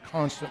because you're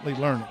constantly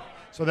learning.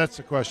 So that's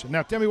the question.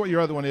 Now, tell me what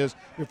your other one is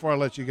before I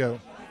let you go.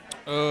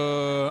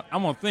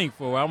 I'm going to think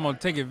for a while. I'm going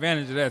to take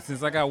advantage of that.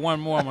 Since I got one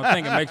more, I'm going to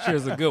think and make sure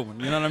it's a good one.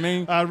 You know what I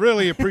mean? I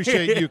really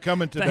appreciate you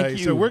coming today. Thank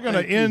you. So we're going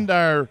to end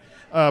our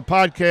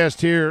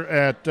podcast here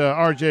at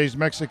RJ's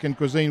Mexican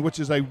Cuisine, which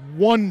is a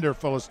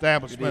wonderful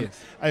establishment. It is.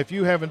 If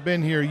you haven't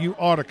been here, you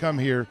ought to come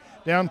here.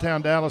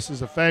 Downtown Dallas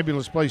is a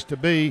fabulous place to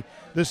be.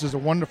 This is a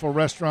wonderful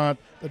restaurant.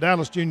 The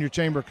Dallas Junior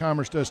Chamber of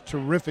Commerce does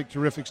terrific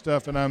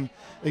stuff, and I'm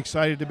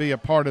excited to be a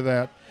part of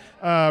that.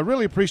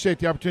 Really appreciate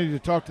the opportunity to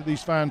talk to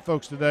these fine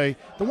folks today.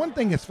 The one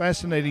thing that's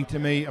fascinating to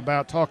me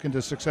about talking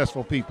to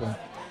successful people,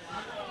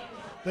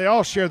 they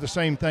all share the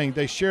same thing.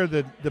 They share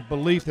the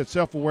belief that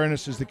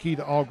self-awareness is the key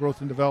to all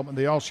growth and development.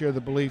 They all share the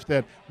belief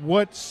that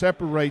what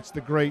separates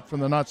the great from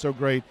the not so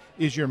great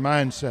is your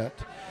mindset.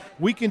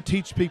 We can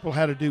teach people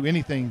how to do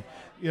anything.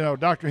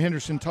 Dr.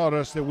 Henderson taught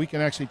us that we can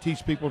actually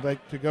teach people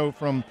to go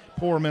from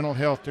poor mental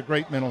health to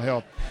great mental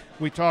health.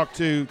 We talked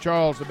to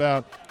Charles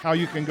about how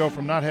you can go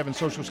from not having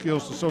social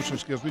skills to social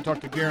skills. We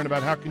talked to Gerren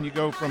about how can you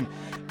go from,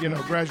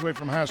 graduate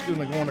from high school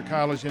and going to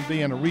college and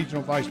being a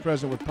regional vice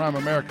president with Prime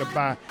America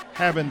by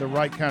having the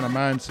right kind of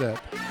mindset.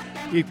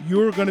 If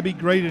you're going to be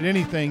great at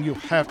anything, you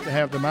have to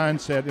have the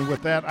mindset. And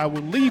with that, I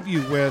will leave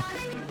you with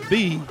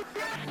be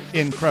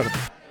incredible.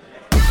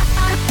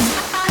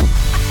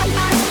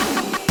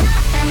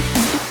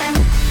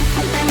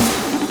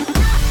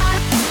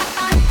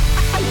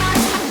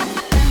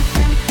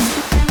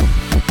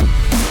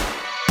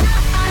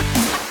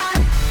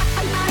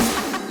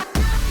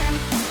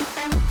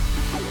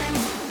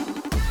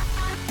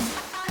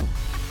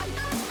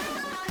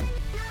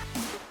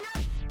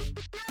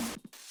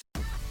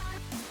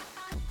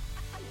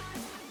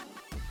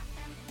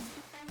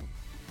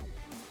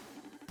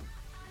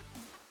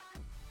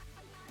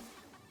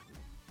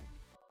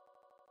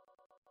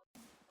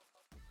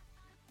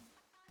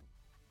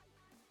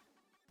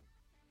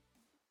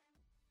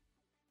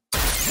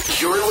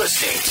 You're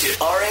listening to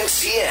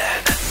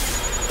RNCN,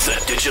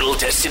 the digital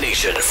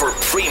destination for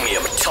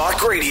premium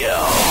talk radio.